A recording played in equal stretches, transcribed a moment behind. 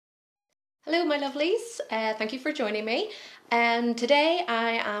Hello my lovelies, thank you for joining me. Today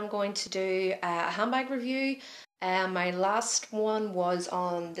I am going to do a handbag review. My last one was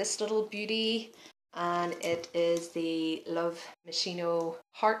on this little beauty and it is the Love Machino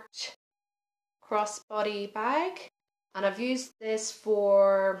Heart crossbody bag, and I've used this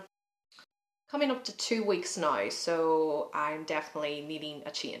for coming up to 2 weeks now, so I'm definitely needing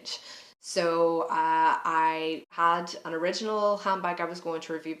a change. So I had an original handbag I was going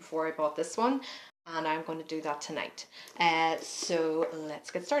to review before I bought this one, and I'm going to do that tonight. So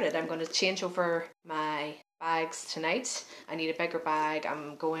let's get started. I'm going to change over my bags tonight. I need a bigger bag.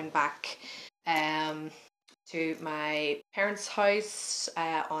 I'm going back to my parents' house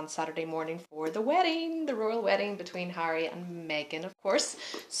on Saturday morning for the wedding, the royal wedding between Harry and Meghan, of course.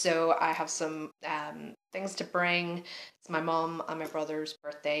 So I have some things to bring. It's my mum and my brother's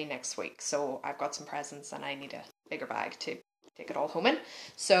birthday next week, so I've got some presents and I need a bigger bag to take it all home in.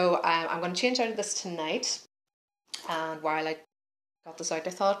 So I'm going to change out of this tonight, and while I got this out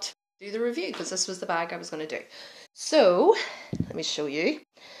I thought do the review because this was the bag I was going to do. So let me show you.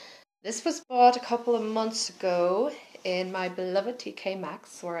 This was bought a couple of months ago in my beloved TK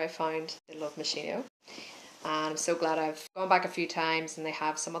Maxx, where I found the Love Machino. And I'm so glad I've gone back a few times, and they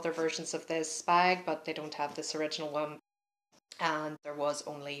have some other versions of this bag, but they don't have this original one. And there was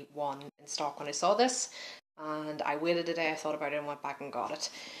only one in stock when I saw this. And I waited a day, I thought about it and went back and got it.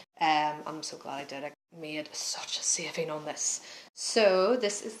 I'm so glad I did. I made such a saving on this. So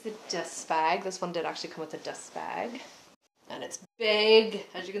this is the dust bag. This one did actually come with a dust bag. And it's big,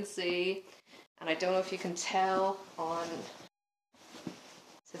 as you can see, and I don't know if you can tell on,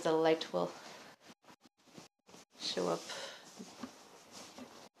 so the light will show up.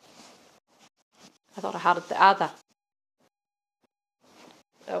 I thought I had it there.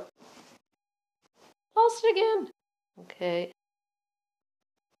 Oh, lost it again. Okay,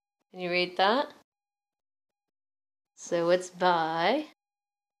 can you read that? So it's by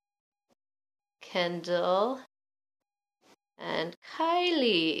Kendall and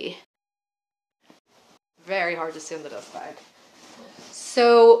Kylie. Very hard to see on the dust bag.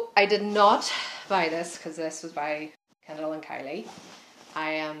 So I did not buy this because this was by Kendall and Kylie.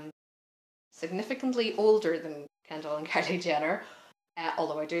 I am significantly older than Kendall and Kylie Jenner,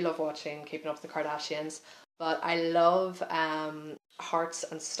 although I do love watching Keeping Up with the Kardashians. But I love hearts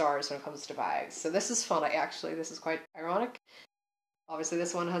and stars when it comes to bags. So this is funny, actually. This is quite ironic. Obviously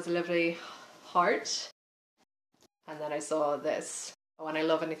this one has a lovely heart. And then I saw this. Oh, and I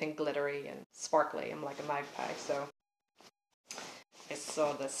love anything glittery and sparkly. I'm like a magpie, so I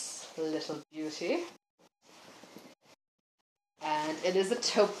saw this little beauty. And it is a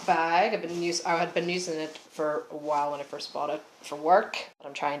tote bag. I had been using it for a while when I first bought it for work, but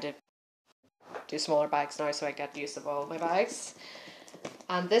I'm trying to do smaller bags now so I get use of all my bags.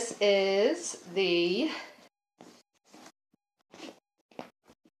 And this is the,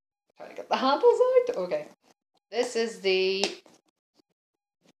 trying to get the handles out. Okay. This is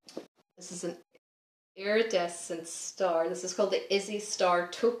an iridescent star. This is called the Izzy Star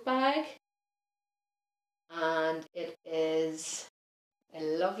Tote Bag. And it is a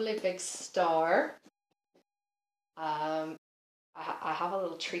lovely big star. I have a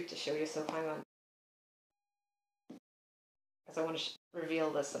little treat to show you, so hang on. Because I want to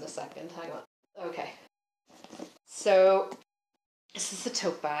reveal this in a second. Hang on. Okay. So, this is the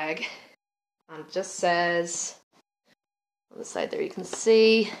tote bag. And it just says, on the side there you can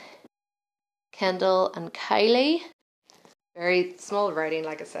see Kendall and Kylie. Very small writing,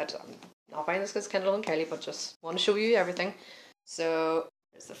 like I said. I'm not buying this because Kendall and Kylie, but just want to show you everything. So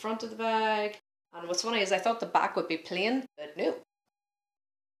there's the front of the bag. And what's funny is I thought the back would be plain, but no.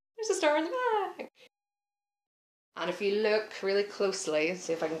 There's a star in the bag. And if you look really closely,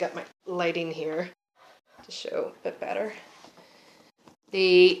 see if I can get my lighting here to show a bit better.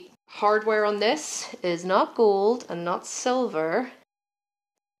 The hardware on this is not gold and not silver.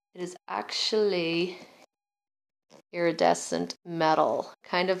 It is actually iridescent metal,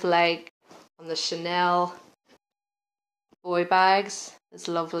 kind of like on the Chanel boy bags. This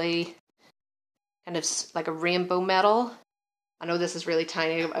lovely kind of like a rainbow metal. I know this is really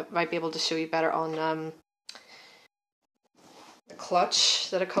tiny. I might be able to show you better on the clutch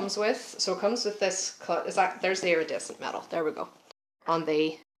that it comes with. So it comes with this clutch. There's the iridescent metal. There we go. On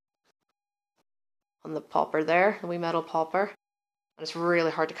the popper there, the wee metal popper. And it's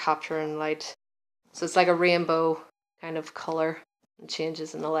really hard to capture in light. So it's like a rainbow kind of colour and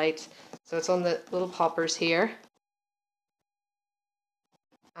changes in the light. So it's on the little poppers here.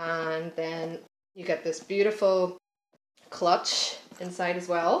 And then you get this beautiful clutch inside as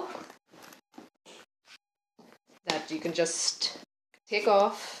well that you can just take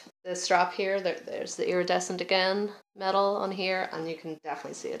off the strap here, there's the iridescent again metal on here, and you can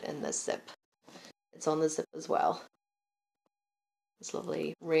definitely see it in this zip. It's on the zip as well. This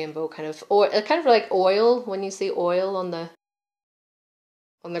lovely rainbow kind of oil, kind of like oil when you see oil on the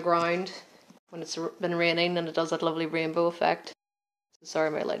ground when it's been raining, and it does that lovely rainbow effect. So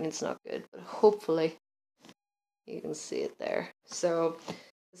sorry, my lighting's not good, but hopefully you can see it there. So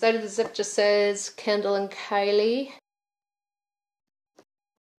the side of the zip just says Kendall and Kylie.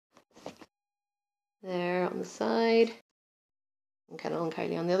 There on the side. And Kendall and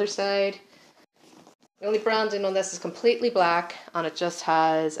Kylie on the other side. The only branding on this is completely black, and it just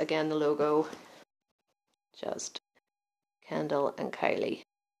has, again, the logo. Just Kendall and Kylie.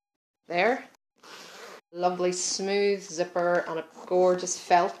 There. Lovely smooth zipper and a gorgeous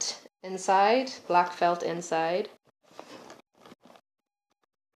felt inside. Black felt inside.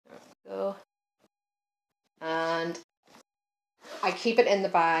 There we go. And I keep it in the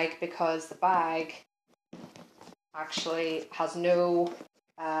bag because the bag actually has no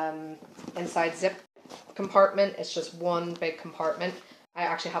inside zip compartment. It's just one big compartment. I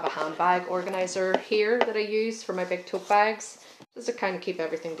actually have a handbag organizer here that I use for my big tote bags, just to kind of keep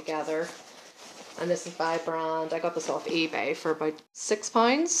everything together. And this is by brand. I got this off eBay for about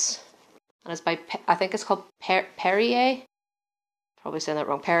 £6, and it's by, I think it's called Perrier. Probably saying that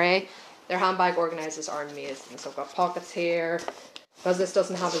wrong. Perrier. Their handbag organizers are amazing. So I've got pockets here. Because this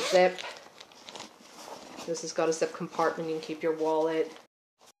doesn't have a zip, this has got a zip compartment. You can keep your wallet.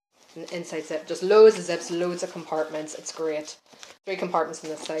 An inside zip. Just loads of zips, loads of compartments. It's great. 3 compartments on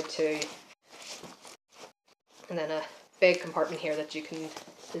this side too. And then a big compartment here that you can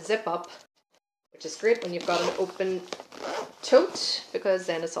zip up, which is great when you've got an open tote, because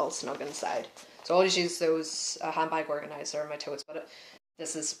then it's all snug inside. So I always use those handbag organizer in my totes, but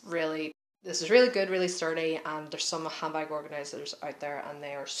this is really good, really sturdy, and there's some handbag organizers out there and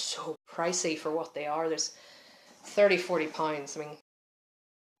they are so pricey for what they are. There's £30-40. I mean,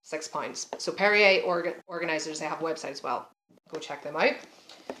 £6. So Perrier organizers, they have a website as well. Go check them out.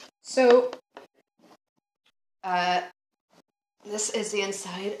 So this is the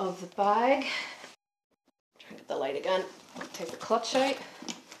inside of the bag. Try and get the light again. Take the clutch out.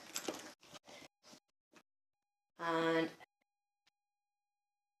 And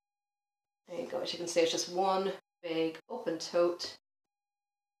there you go. As you can see, it's just one big open tote.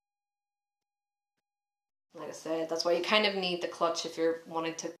 Like I said, that's why you kind of need the clutch if you're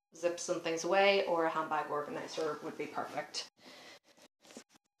wanting to zip some things away, or a handbag organizer would be perfect.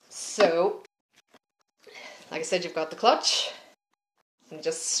 So, like I said, you've got the clutch, and it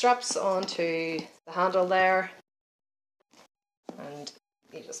just straps onto the handle there, and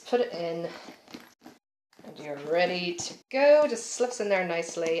you just put it in, and you're ready to go. Just slips in there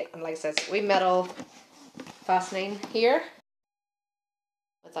nicely, and like I said, we metal fastening here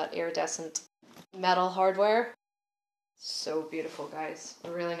with that iridescent metal hardware. So beautiful, guys.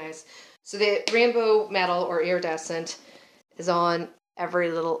 Really nice. So the rainbow metal or iridescent is on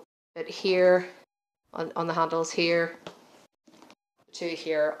every little bit here, on the handles here, to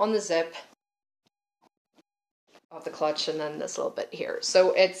here, on the zip of the clutch, and then this little bit here.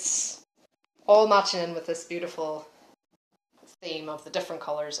 So it's all matching in with this beautiful theme of the different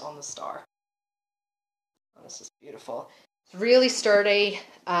colours on the star. And this is beautiful. It's really sturdy,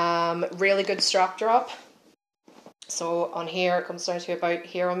 really good strap drop. So on here, it comes down to about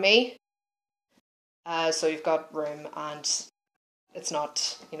here on me. So you've got room, and it's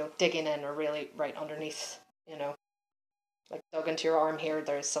not, digging in or really right underneath, like dug into your arm here.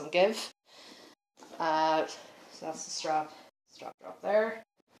 There's some give. So that's the strap drop there.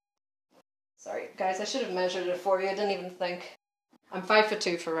 Sorry, guys, I should have measured it for you. I didn't even think. I'm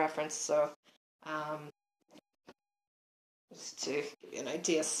 5'2" for reference, so just to give you an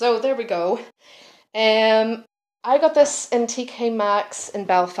idea. So there we go. I got this in TK Maxx in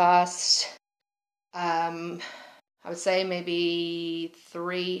Belfast. I would say maybe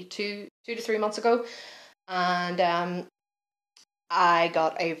 2 to 3 months ago, and I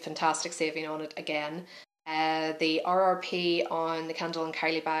got a fantastic saving on it again. The RRP on the Kendall and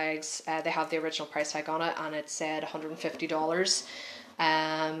Kylie bags, they have the original price tag on it, and it said $150.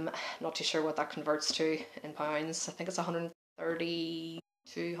 Not too sure what that converts to in pounds. I think it's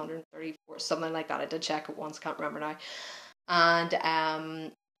 132, 134, something like that. I did check it once, can't remember now.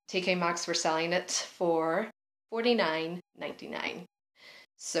 And TK Maxx were selling it for $49.99.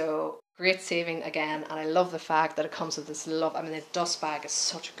 So great saving again, and I love the fact that it comes with this the dust bag is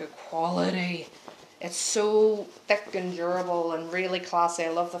such a good quality. It's so thick and durable and really classy. I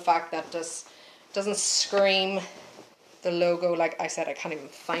love the fact that this doesn't scream the logo. Like I said, I can't even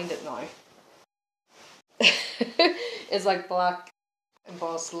find it now. It's like black.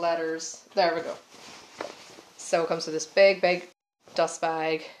 embossed letters. There we go. So it comes with this big, big dust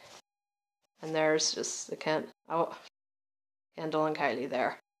bag. And there's just the Kendall and Kylie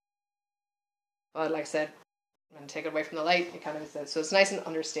there. But like I said, I'm going to take it away from the light. You kind of said, so it's nice and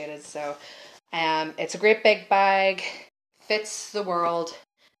understated. So it's a great big bag. Fits the world.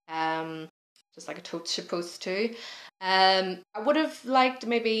 Just like a tote supposed to. I would have liked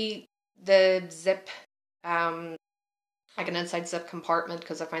maybe the zip, like an inside zip compartment,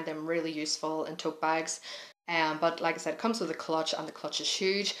 because I find them really useful in tote bags. But like I said, it comes with a clutch, and the clutch is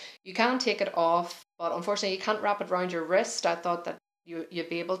huge. You can take it off, but unfortunately you can't wrap it around your wrist. I thought that you'd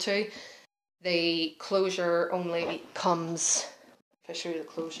be able to. The closure only comes, if I show you the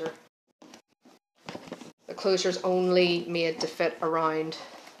closure, the closure's only made to fit around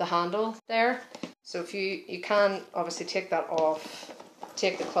the handle there. So if you can obviously take that off,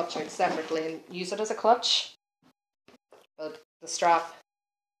 take the clutch out separately and use it as a clutch, but the strap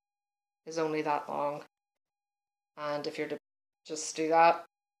is only that long. And if you're to just do that,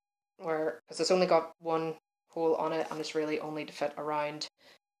 because it's only got one hole on it and it's really only to fit around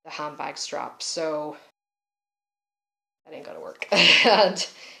the handbag strap, so that ain't gonna work. And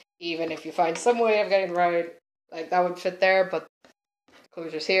even if you find some way of getting around, like that would fit there, but the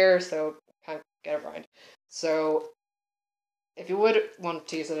closure's here, so can't get it around. So if you would want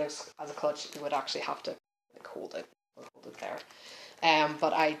to use it as a clutch, you would actually have to like hold it there.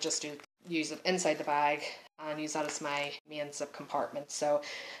 But I just do use it inside the bag and use that as my main zip compartment. So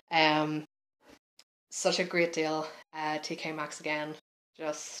such a great deal. TK Maxx again.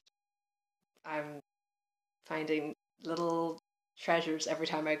 Just I'm finding little treasures every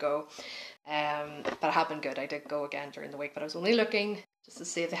time I go. But it had been good. I did go again during the week, but I was only looking just to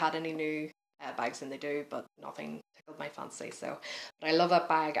see if they had any new bags, and they do, but nothing tickled my fancy. So, but I love that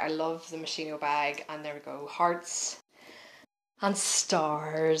bag. I love the Machino bag, and there we go. Hearts and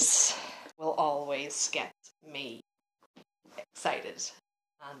stars will always get me excited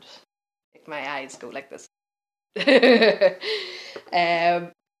and make my eyes go like this.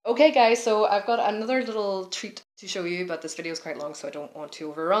 Okay guys, so I've got another little treat to show you, but this video is quite long, so I don't want to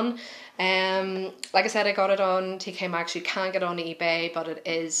overrun. Like I said, I got it on TK Maxx. You can get it on eBay, but it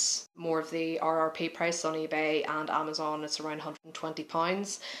is more of the RRP price on eBay, and Amazon it's around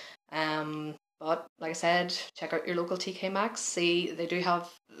 £120. But like I said, check out your local TK Maxx. See, they do have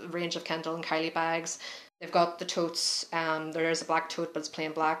a range of Kendall and Kylie bags. They've got the totes. There is a black tote, but it's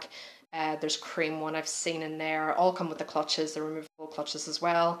plain black. There's cream one I've seen in there. All come with the clutches, the removable clutches as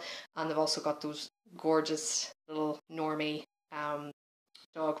well. And they've also got those gorgeous little normie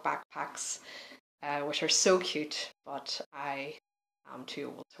dog backpacks, which are so cute, but I am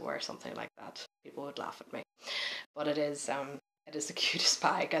too old to wear something like that. People would laugh at me. But it is the cutest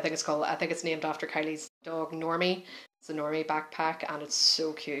bag. I think it's named after Kylie's dog Normie. It's a Normie backpack, and it's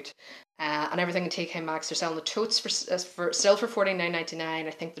so cute. And everything in TK Maxx, they're selling the totes for still for $49.99.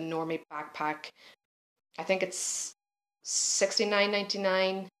 I think the Normie backpack, I think it's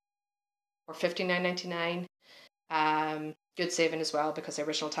 $69.99 or $59.99. Good saving as well, because the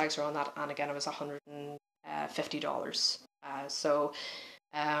original tags are on that, and again it was $150. So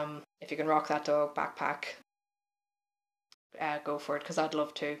if you can rock that dog backpack, go for it, because I'd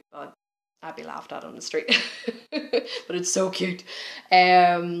love to, but I'd be laughed at on the street. But it's so cute.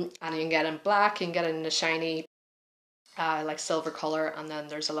 And you can get it in black, you can get it in a shiny like silver colour, and then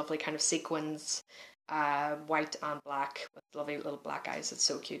there's a lovely kind of sequins, white and black with lovely little black eyes. It's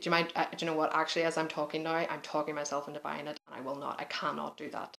so cute. Do you know what, actually, as I'm talking now, I'm talking myself into buying it, and I cannot do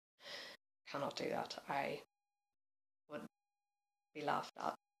that. I would be laughed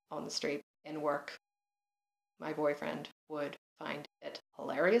at on the street, in work. My boyfriend would find it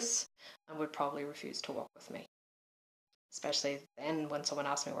hilarious and would probably refuse to walk with me. Especially then when someone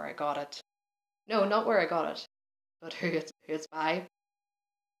asked me where I got it. No, not where I got it, but who it's by.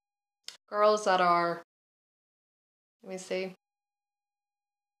 Girls that are, let me see,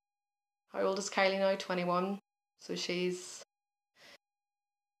 how old is Kylie now? 21. So she's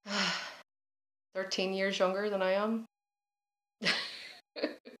 13 years younger than I am.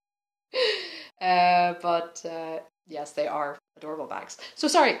 But yes, they are adorable bags. So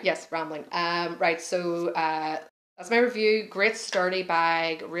sorry, yes, rambling. Right, so that's my review. Great sturdy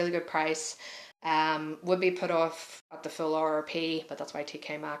bag, really good price. Would be put off at the full RRP, but that's why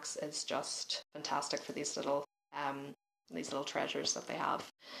TK Maxx is just fantastic for these little treasures that they have.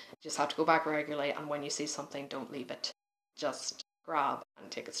 You just have to go back regularly, and when you see something, don't leave it. Just grab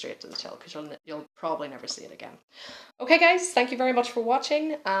and take it straight to the till, because you'll probably never see it again. Okay guys, thank you very much for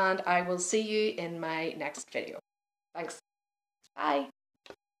watching, and I will see you in my next video. Thanks. Bye.